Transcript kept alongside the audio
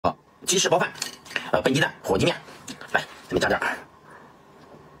鸡翅包饭，笨鸡蛋火鸡面。来，咱们加点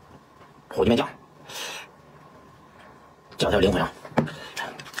火鸡面酱，酱才有灵魂啊！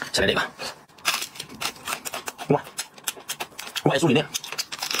先来这个，哇，外酥里嫩。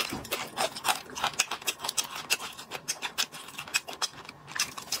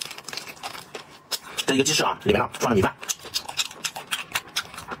这一个鸡翅啊，里面呢装了米饭，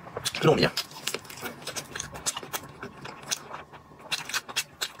糯米。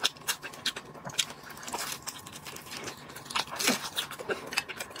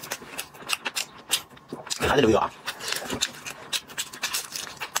还得留油啊！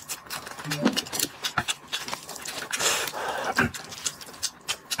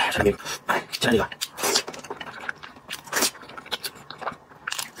先来这个，先来这个。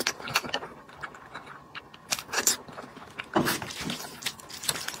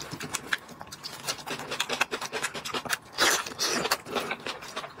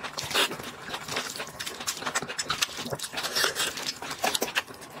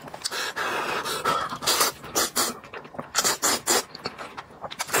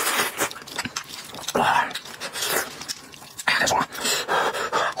太爽了！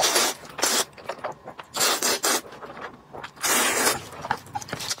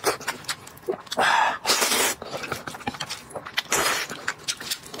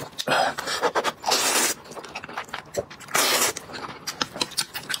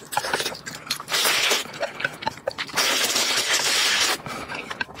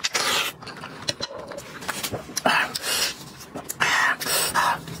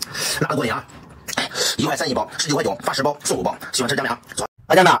辣的过瘾啊！1块3一包，19块9发10包送5包，喜欢吃酱面啊！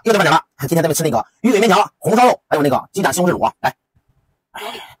来，家人们又到饭点了，今天咱们吃那个鱼尾面条、红烧肉，还有那个鸡蛋西红柿卤，来，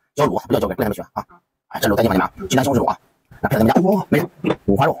椒卤不叫椒给，不让他们选啊！哎，这卤赶紧吧，你们，鸡蛋西红柿卤啊！那配合咱们家，没事，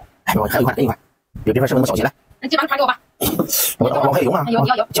五花肉，哎，还有一块，给你一块，别分是那么小气，来，那鸡板团给我吧，我还有油呢，有，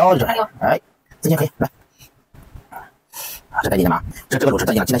浇着这，哎，自己可以来，啊，这带劲的嘛，这个卤是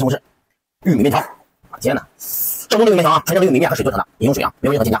带劲的，鸡蛋西红柿，玉米面条，天呐，正宗的玉米面条啊，纯正的玉米面和水做成的，饮用水啊，没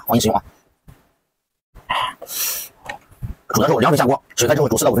有任何添加，欢迎使用啊！煮的时候凉水下锅，水开之后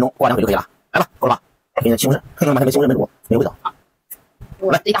煮4到5分钟，挂凉水就可以了。来吧，够了吧？给你的西红柿，黑能把它们西红柿焖煮，没有味道。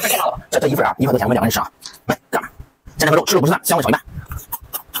来，这一大份太老了。这一份啊，1块多钱，我们2个人吃啊。来，干嘛？加2块肉，吃肉不是饭，香味少一半。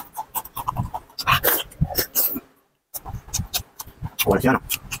我的天呐，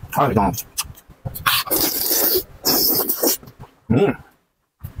太味道了！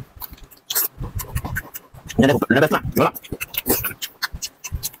你看来饭有了。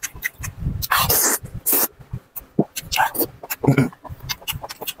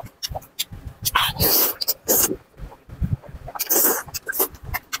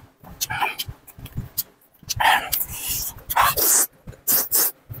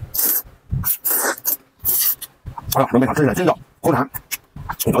哎呀，这面条吃起来真的口感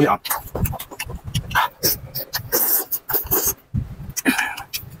很着意啊！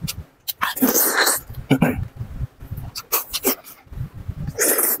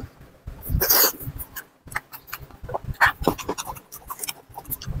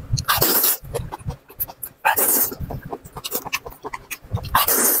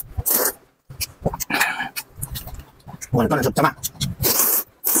我当然是加慢。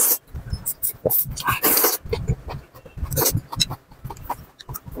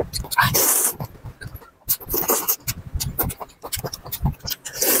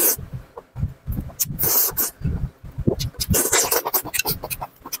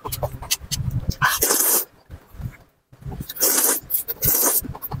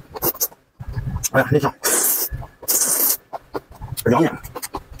哎呀，真香！凉面。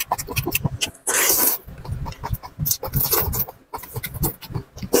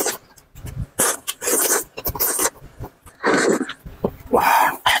哇，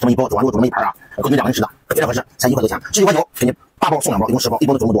这么一包煮完肉煮这么一盘啊，够你们2个人吃的，非常合适，才1块多钱，19块9，给你8包送2包，一共10包，一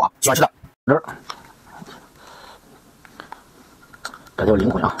包能煮这么多啊！喜欢吃的，这就有灵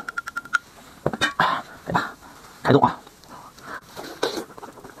魂啊！来吧，开动啊！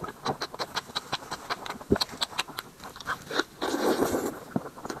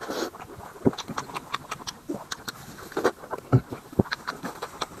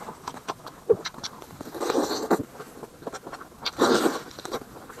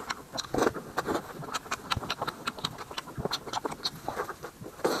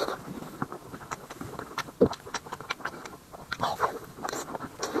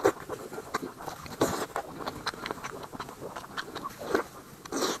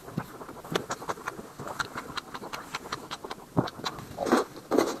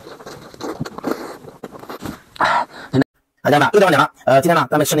大家们又到晚点了，今天呢，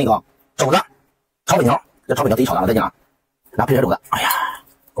咱们吃那个肘子炒粉条，这炒粉条自己炒的，再见了，然后配着肘子，哎呀，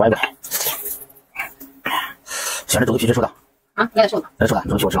乖乖。喜欢这猪肚皮谁说的？啊，应该是我的。谁说的？猪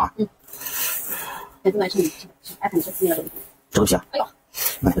肚皮我吃了啊。最爱吃你，爱看你吃那个猪肚皮啊。哎呦，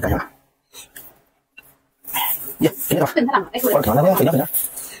那就干什么？耶，给你点。对，你太大了，哎，我的天，来，给点。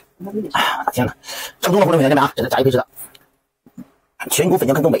哎呀，天哪！正宗的湖北粉面啊，这是炸鱼皮吃的。全国粉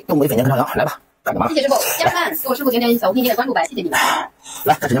浆看东北，东北粉浆看朝阳，来吧，干什么？谢谢师傅，加饭，给我师傅点点小心心的关注呗，谢谢你们。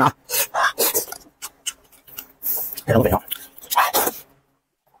来，看时间了啊！这两个粉条。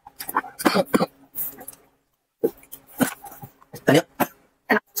暂停。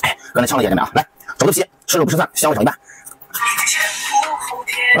刚才呛了一点没啊？来，肘子皮，吃肉不吃蒜，香味少一半。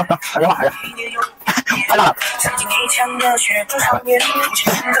哎呀，太辣了！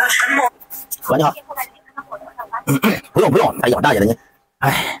哥你好。不用，哎呀，大爷的你，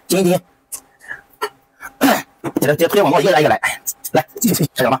哎，静一静。这推广告一个来一个来，来，继续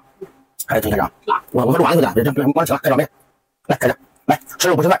开始吗？开始开始啊！我说录完了就这光停了，开始没？来开始，来，吃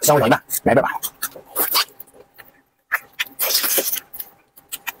肉不吃饭，香味少一半，来这吧。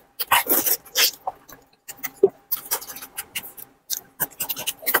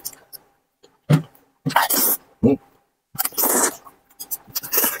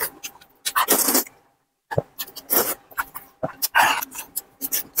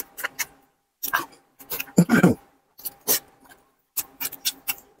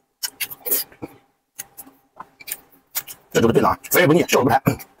这煮的对了啊，肥而不腻，瘦而不柴。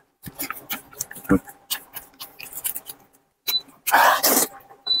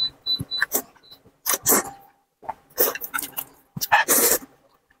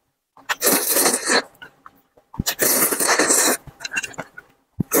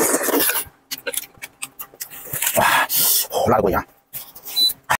哇，辣的过瘾啊！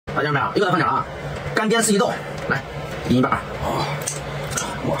大家们啊，又来放点了啊！干煸四季豆，来1半。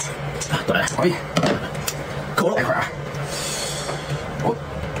哇，对，哎，扣肉来一块啊！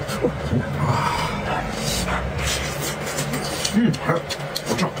还有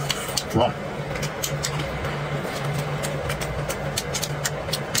好吃，哇！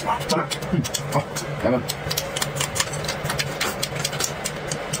咱们，好，来吧。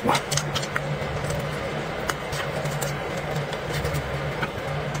哇！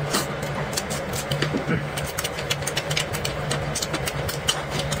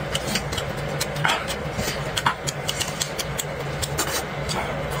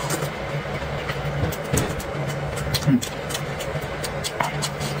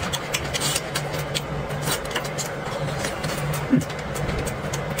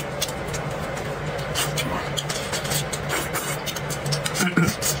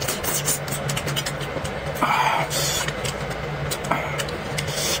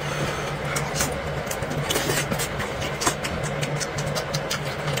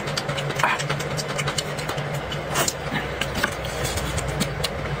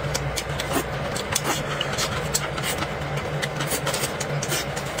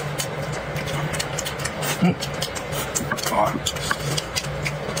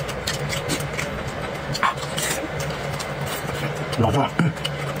老壮，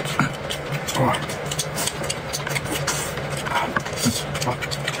哇！好，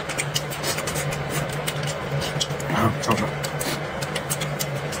尝尝。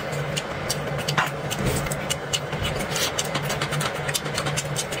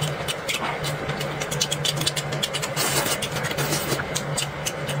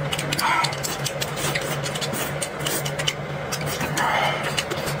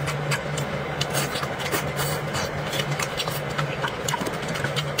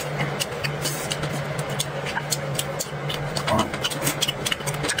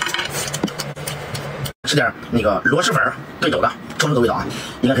吃点那个螺蛳粉对肘的，冲出个味道啊，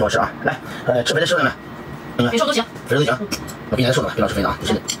应该挺好吃啊！来，吃肥的吃了没？肥瘦都行，肥都行。我比你来瘦的吧，别老吃肥的啊！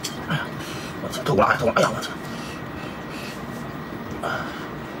真的，哎呀，我天，透骨了，透骨了！哎呀，我天！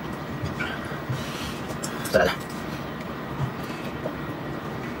再来点，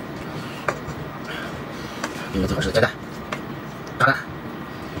应该最好吃，加蛋，炸蛋。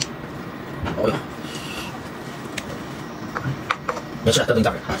哦哟，没事，都给你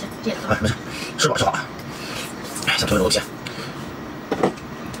加水。行，谢谢。哎，没事，吃饱吃好。哎，想吃肉皮。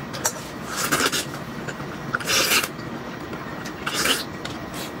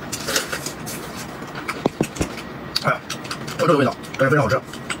哎呀，有这个味道，但是非常好吃。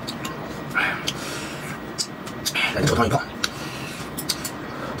哎，来个稠汤一泡。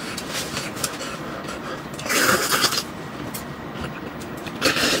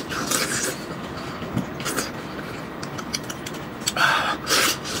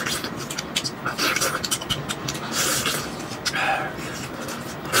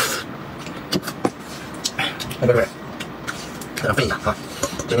来，各位，给它分一下啊，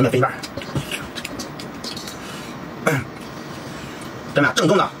这里面分一半。怎么样？正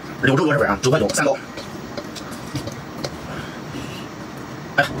宗的柳州螺蛳粉啊，9块93包。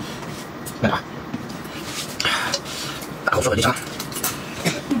哎，那啥，大口说个吉祥。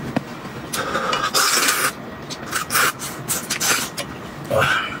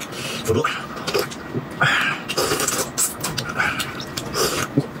辅助。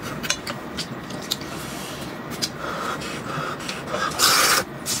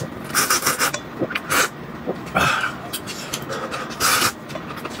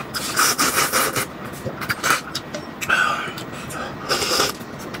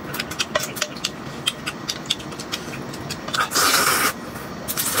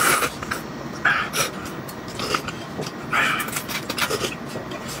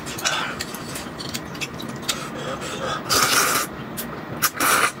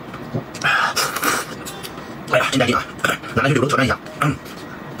哎呀，真带劲啊！拿来去柳州挑战一下。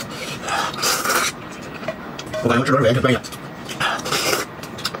我感觉吃螺蛳粉也挺专业。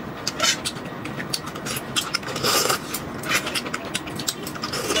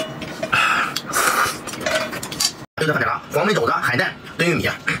这个饭点了，黄焖肘子、海带炖玉米，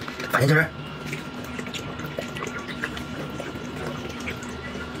饭前清汁。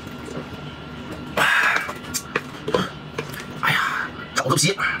哎呀，肘子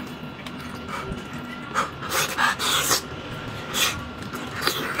皮。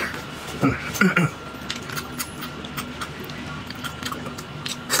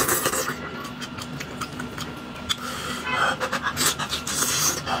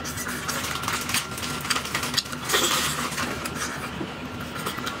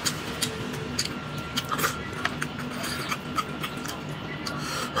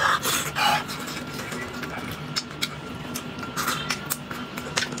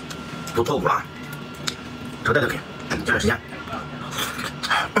都脱骨了，扯带就可以，加点时间。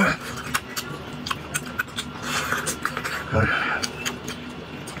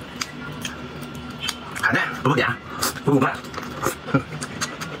海带不点，不够饭。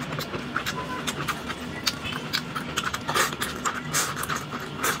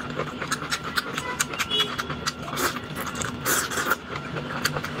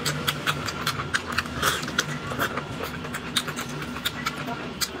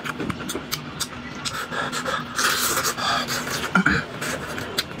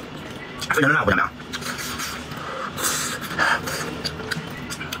非常的辣，姑娘们，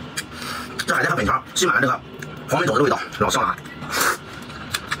这海带和粉条吸满了这个黄焖肘子的味道，老香了啊！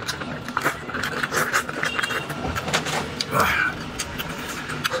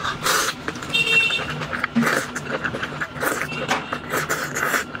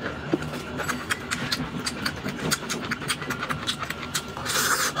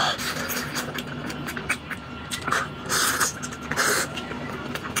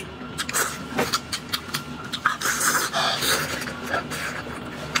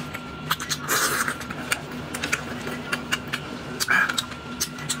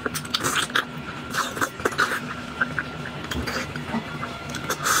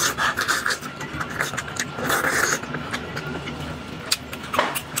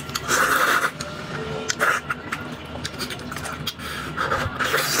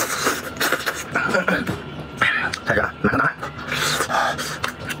太热了，满身大汗。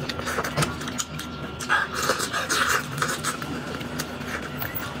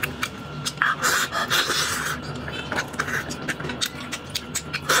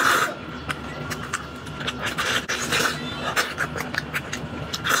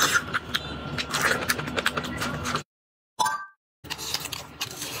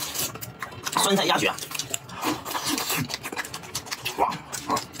酸菜鸭血，哇，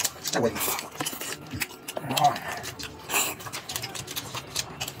再过一个。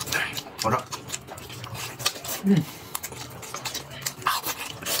好吃。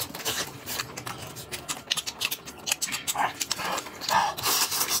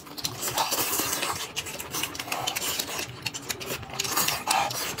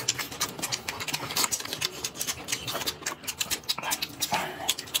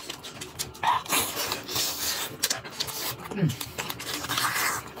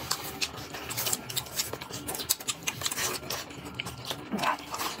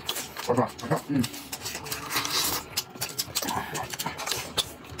好吃，好吃，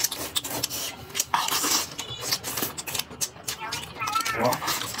哇，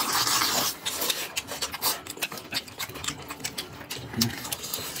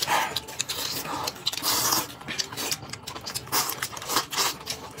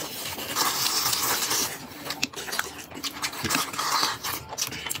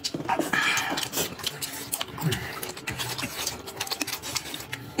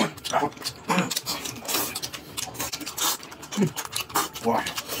哇！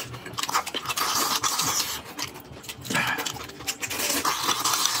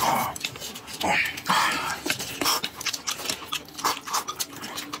好，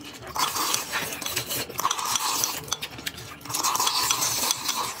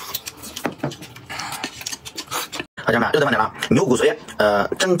家人们，又到饭点了，牛骨髓，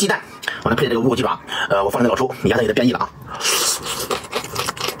蒸鸡蛋，完了配这个无骨鸡爪，我放在老抽，你家的也得变异了啊。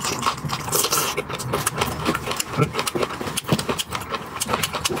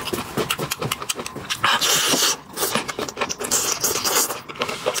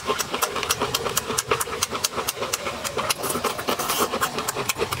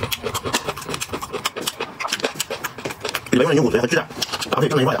里面用的牛骨髓和鸡蛋，然后可以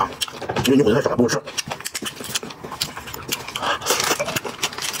蒸在一块的啊，因为牛骨髓太少了不够吃。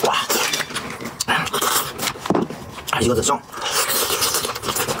哇，一个字香。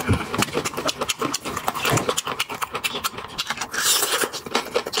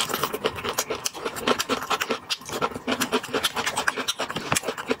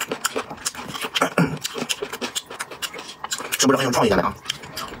是不是很有创意感的啊？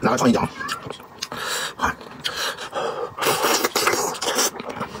拿个创意奖。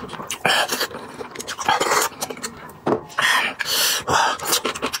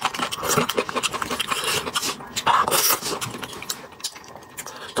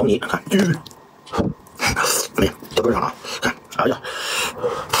从你看，没有掉根上了啊！看，哎呀，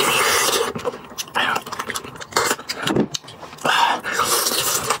哎呀，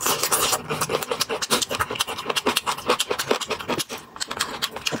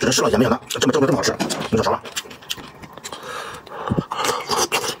只是试了一下，没想到这么好吃，你说啥吧？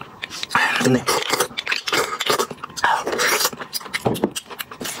真嫩。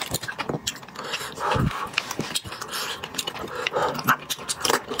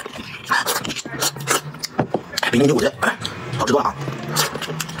比那牛骨髓好吃多了啊！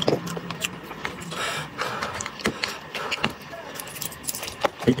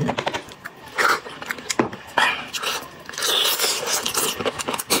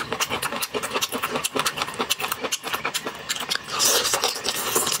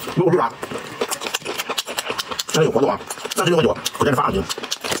牛骨爪，现在有活动啊，36.9，我这是发上去。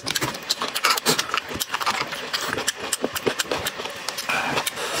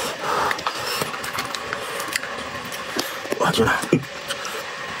我去了，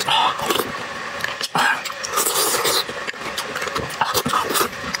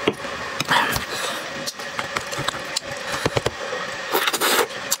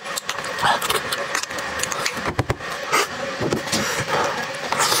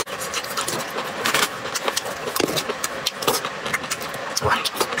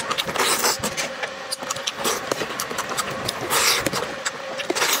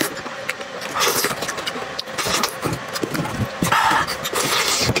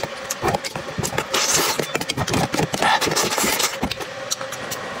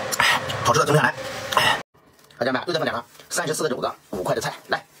好吃的停不下来。大家们又得饭点了，34个肘子，5块的菜，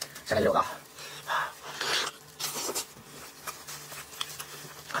来，先来这肘子啊，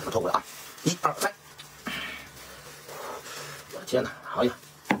看怎么脱骨了啊！1、2、3，我的天哪，哎呀，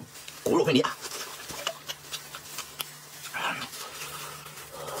骨肉分离啊！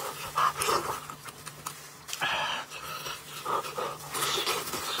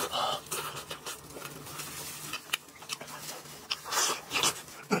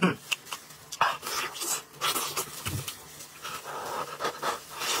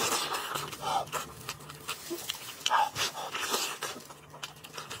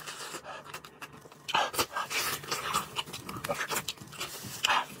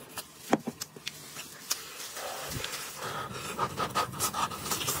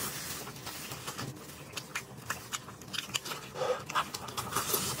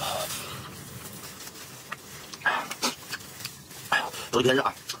都一片热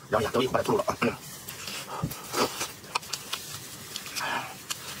啊，然后呀，都一口把它吐了啊。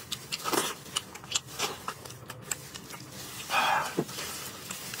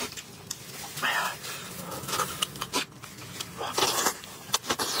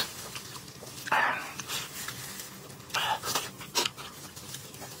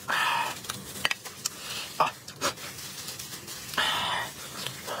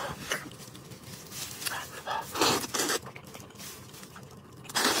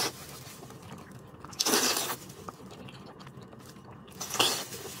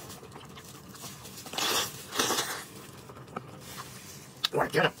我的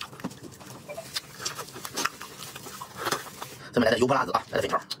天呐！再来点油泼辣子啊，来点肥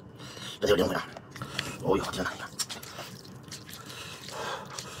肠，这就灵魂啊！哦呦，天呐！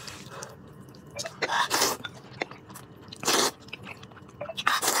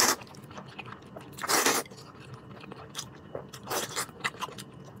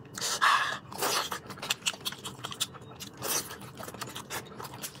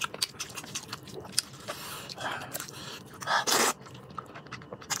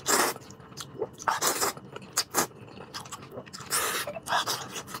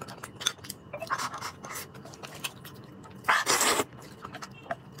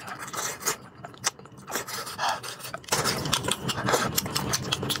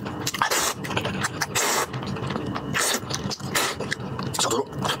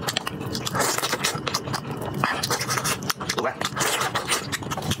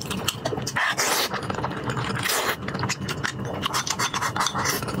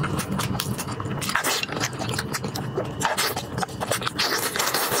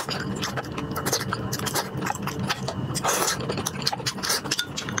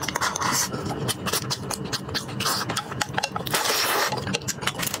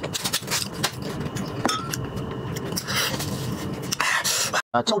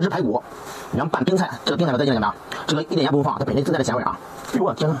胶质排骨，然后拌冰菜，这个冰菜我再见了没有？这个一点盐不用放，它本身自带的咸味啊！哎呦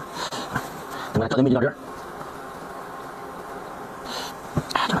我天呐！咱们来照点米酒酱汁儿，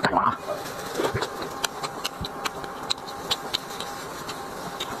这个干完啊！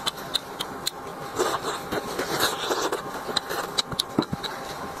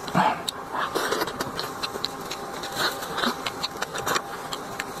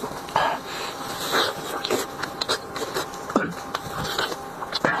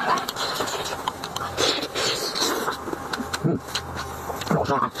老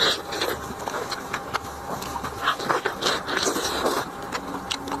香啊！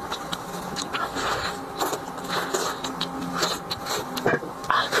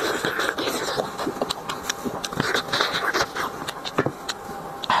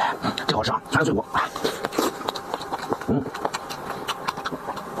这好吃啊，全是水果。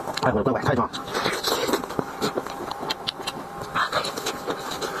哎，我的乖乖，太香了！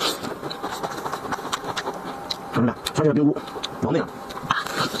兄弟们，全是冰菇，老嫩了。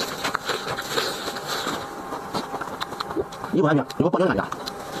一口下去，有个爆浆感觉。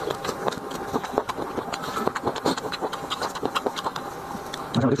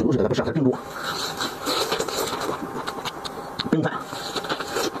上面给水煮起来的不是，是冰菇、冰菜。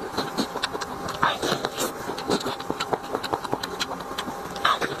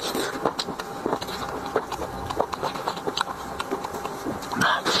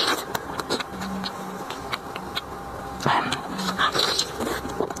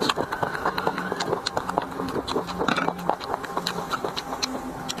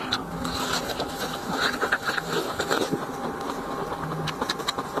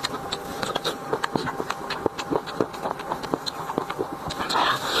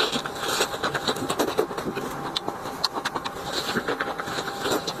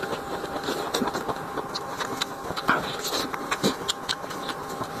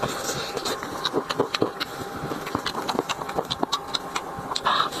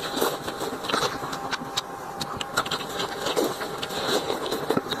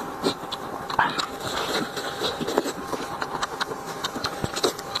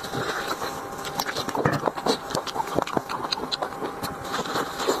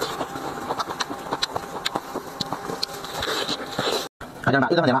家人们，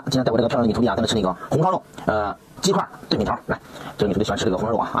又到饭点了。今天带我这个漂亮的女徒弟啊，在那吃那个红烧肉，鸡块对面条。来，这个女徒弟喜欢吃这个红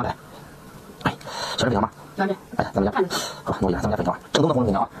烧肉啊，安排。哎，喜欢吃粉条吗？喜欢吃。哎，咱们家好，弄一下咱们家粉条，正宗的红肉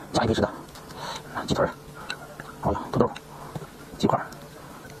粉条啊，家里可以吃的。鸡腿，好了，土豆，鸡块。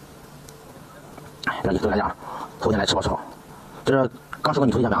哎，这女徒弟来讲，头天来吃饱吃好。这是刚收个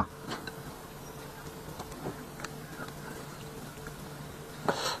女徒弟下面啊。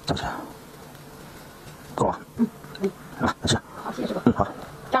这么吃，够了。来，来吃。好，谢谢师傅。好。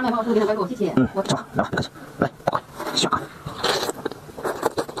家人们帮我注意点关注，谢谢。我吃吧，来吧，别客气，来，快，香啊！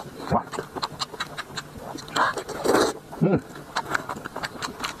是吧？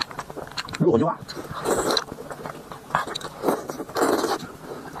入口即化。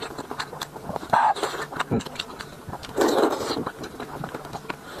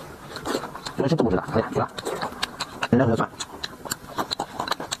原来是这么吃的，哎呀，去了，人家合算。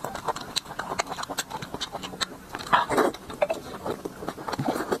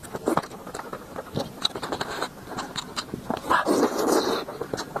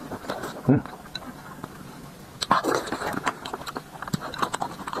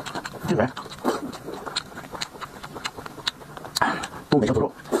鸡腿，东北小土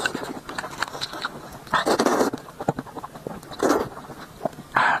豆，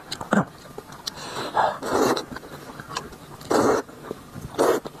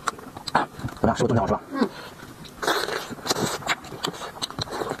怎么样？是不是冬天好吃吧？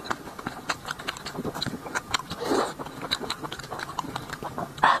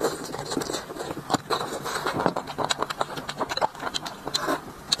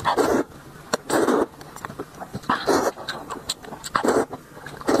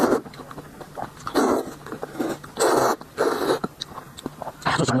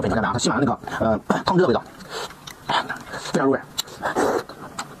就喜欢这个粉条，它起码那个汤汁的味道，非常入味。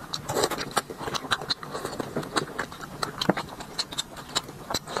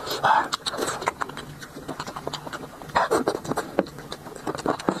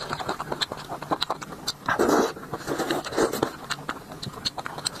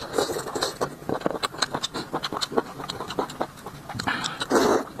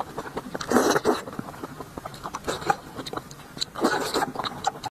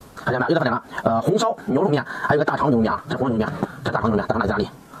大家们又到饭点了，红烧牛肉面，还有个大肠牛肉面啊，这红烧牛肉面，这大肠牛肉面，大肠来自哪里？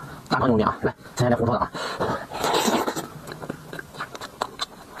大肠牛肉面啊，来，先来点红烧的啊。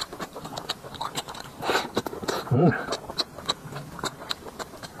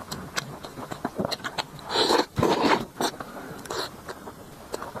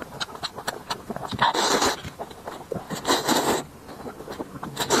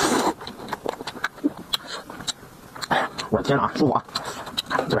我的天哪，舒服啊！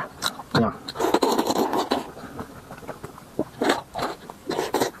这边，看见吗？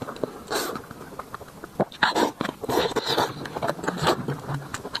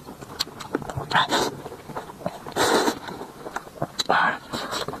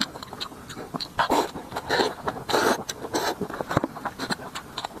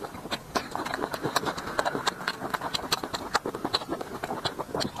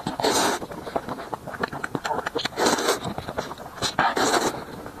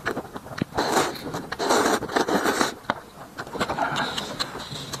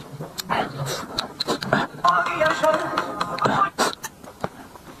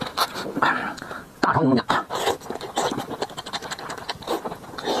大肠牛肉面，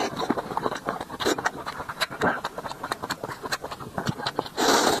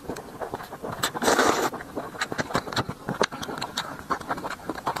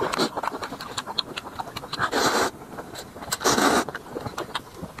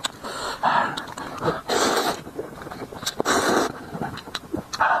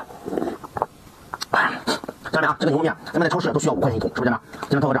家人们啊，这个牛肉面咱们在超市都需要5块钱一桶，是不是家人们？今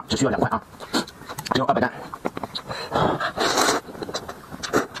天套到这儿只需要2块啊，只有200单。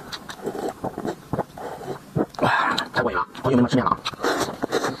太过瘾了，好久没吃面了啊！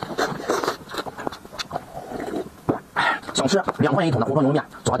想吃2块钱一桶的红烧牛肉面，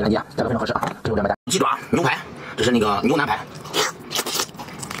做好点链接，价格非常合适啊，只有200单。鸡爪、牛排，这是那个牛腩排。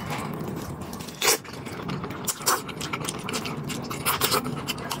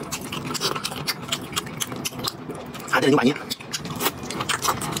还带牛板筋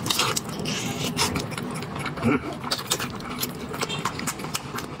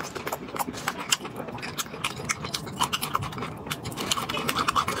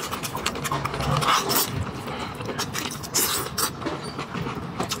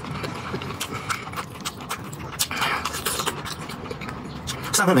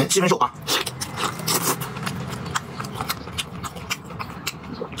，3分美7分瘦啊！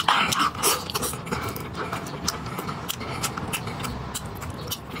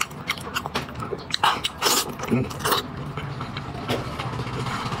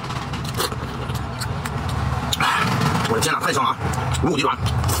我的天哪，太香了啊！无骨鸡爪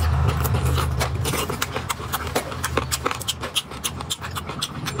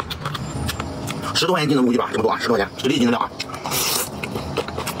，10多块钱一斤的无骨鸡爪，这么多啊，10多块钱，1斤的料啊！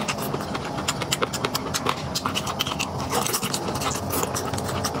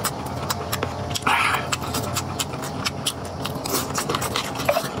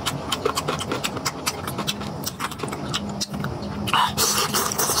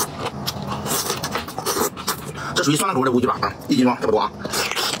这属于酸辣口味的无骨鸡爪啊，1斤装这么多啊，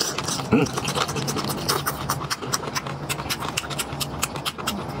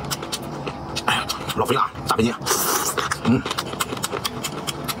老肥了啊，大肥筋，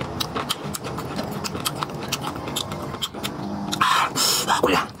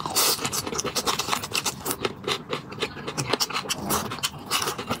过瘾。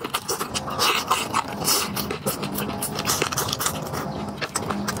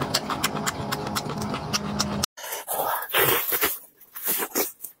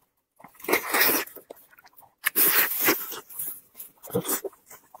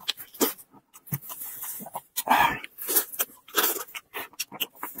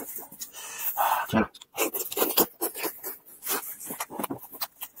天呐！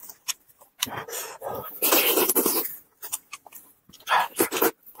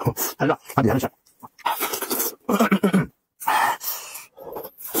还热，还别的吃。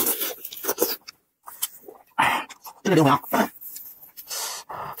这个灵魂啊，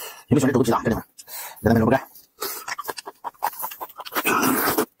有没有喜欢吃狗鸡的？这灵魂，给它们揉个盖。